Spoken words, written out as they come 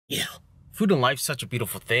Yeah, food and life's such a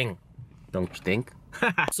beautiful thing, don't you think?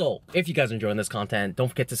 So, if you guys are enjoying this content, don't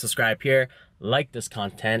forget to subscribe here, like this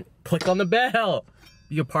content, click on the bell,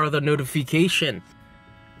 be a part of the notification.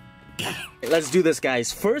 Let's do this,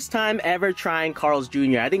 guys. First time ever trying CARLS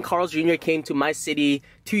Jr. I think CARLS Jr. came to my city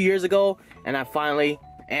 2 years ago, and I finally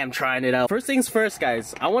am trying it out. First things first,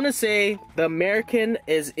 guys. I want to say the American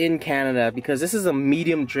is in Canada because this is a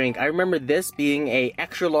medium drink. I remember this being a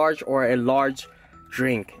extra large or a large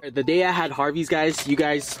drink. The day I had Harvey's, guys, you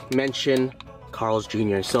guys mentioned CARLS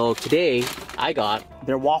Jr. So today I got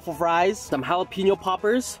their waffle fries, some jalapeno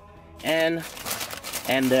poppers, and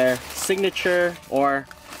their signature or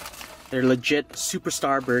their legit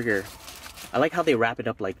superstar burger. I like how they wrap it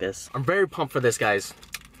up like this. I'm very pumped for this, guys.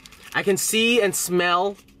 I can see and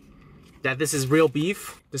smell that this is real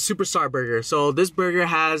beef, the superstar burger. So this burger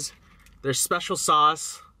has their special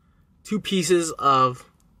sauce, 2 pieces of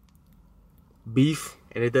beef,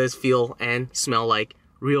 and it does feel and smell like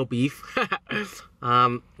real beef.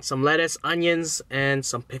 Some lettuce, onions, and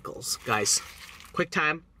some pickles. Guys, quick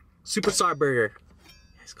time, superstar burger.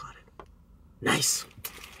 You guys got it. Nice.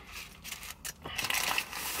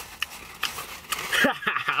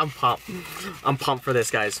 I'm pumped. I'm pumped for this,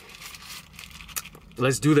 guys.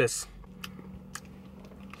 Let's do this.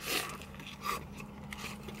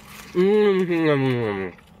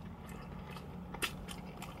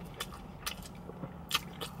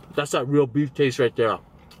 That's that real beef taste right there.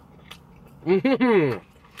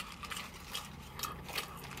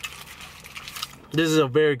 This is a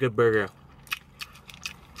very good burger.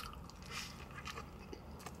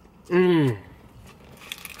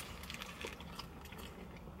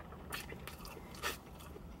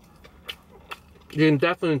 You can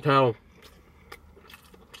definitely tell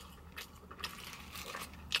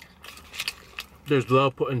there's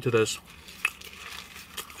love put into this.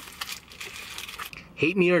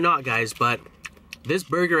 Hate me or not, guys, but this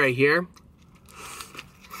burger right here,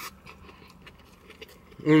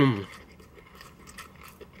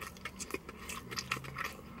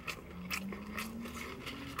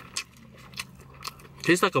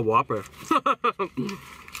 tastes like a Whopper.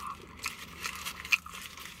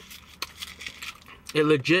 It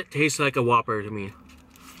legit tastes like a Whopper to me.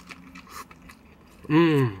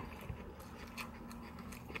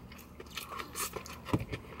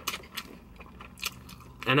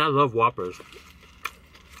 And I love Whoppers.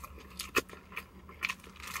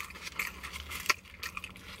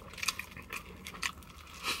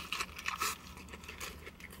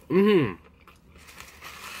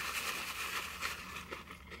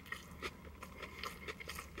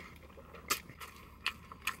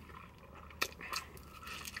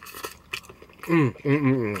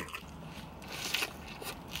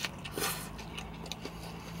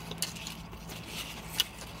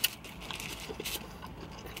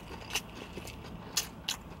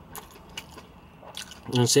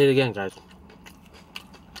 I'm gonna say it again, guys.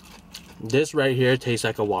 This right here tastes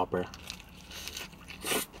like a Whopper.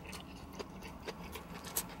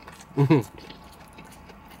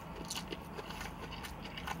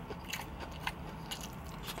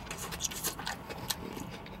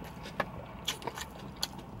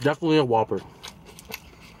 Definitely a Whopper.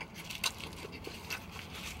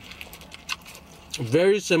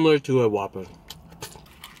 Very similar to a Whopper.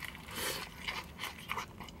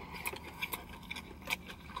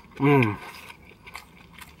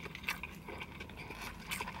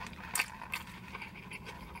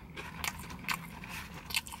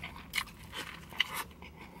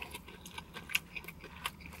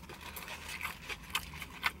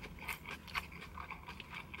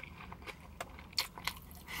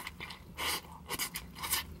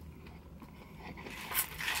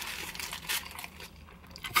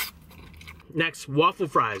 Next, waffle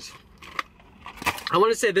fries. I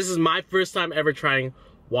want to say this is my first time ever trying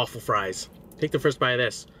waffle fries. Take the first bite of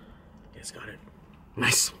this. Yes, got it.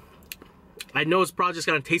 Nice. I know it's probably just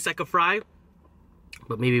gonna taste like a fry,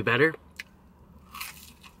 but maybe better.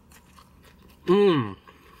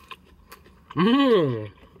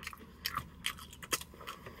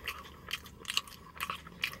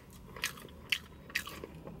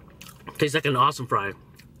 Tastes like an awesome fry.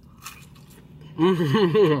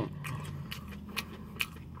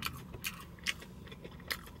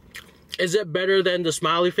 Is it better than the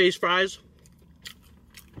smiley face fries?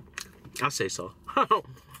 I'll say so. I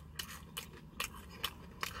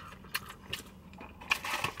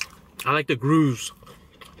like the grooves.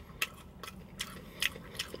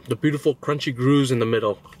 The beautiful crunchy grooves in the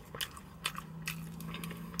middle.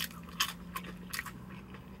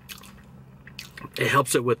 It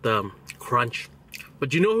helps it with the crunch.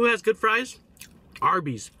 But you know who has good fries?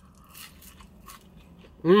 Arby's.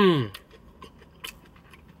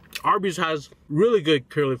 Arby's has really good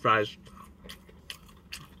curly fries.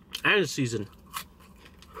 And seasoned.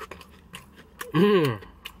 I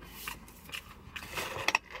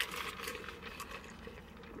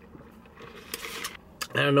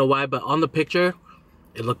don't know why, but on the picture,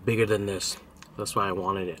 it looked bigger than this. That's why I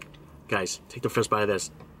wanted it. Guys, take the first bite of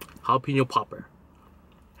this. Jalapeno popper.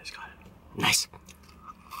 I just got it. Nice.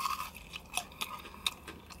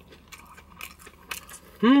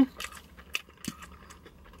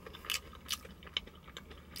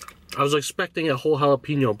 I was expecting a whole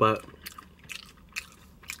jalapeno, but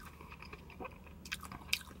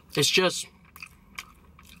it's just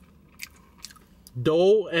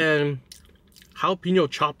dough and jalapeno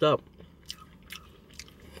chopped up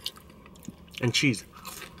and cheese.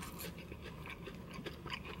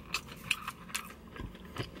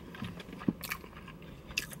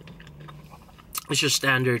 It's just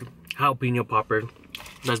standard jalapeno popper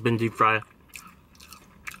that's been deep fried.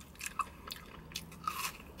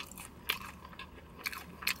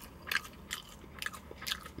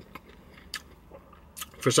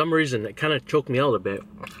 For some reason, it kind of choked me out a bit.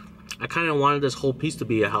 I kind of wanted this whole piece to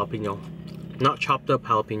be a jalapeno, not chopped up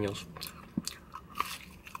jalapenos.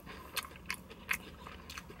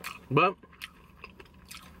 But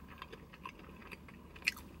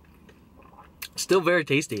still very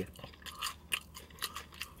tasty.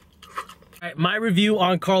 Alright, my review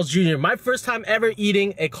on Carl's Jr. My first time ever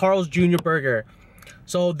eating a Carl's Jr. burger.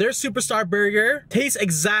 So their Superstar burger tastes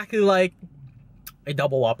exactly like a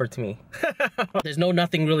double Whopper to me. There's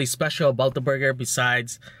nothing really special about the burger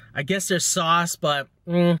besides, I guess there's sauce, but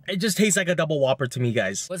it just tastes like a double Whopper to me,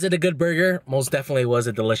 guys. Was it a good burger? Most definitely was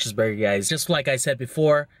a delicious burger, guys. Just like I said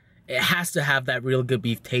before, it has to have that real good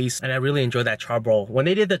beef taste, and I really enjoy that charbroil. When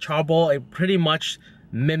they did the charbroil, it pretty much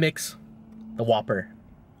mimics the Whopper.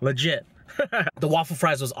 Legit. The waffle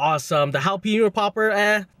fries was awesome. The jalapeno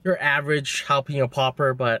popper, your average jalapeno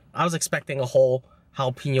popper, but I was expecting a whole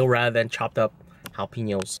jalapeno rather than chopped up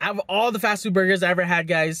jalapenos. Out of all the fast food burgers I ever had,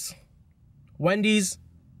 guys, Wendy's,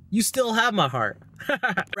 you still have my heart.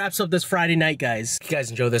 Wraps up this Friday night, guys. If you guys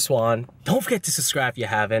enjoy this one, don't forget to subscribe if you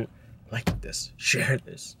haven't. Like this, share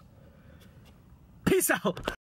this. Peace out.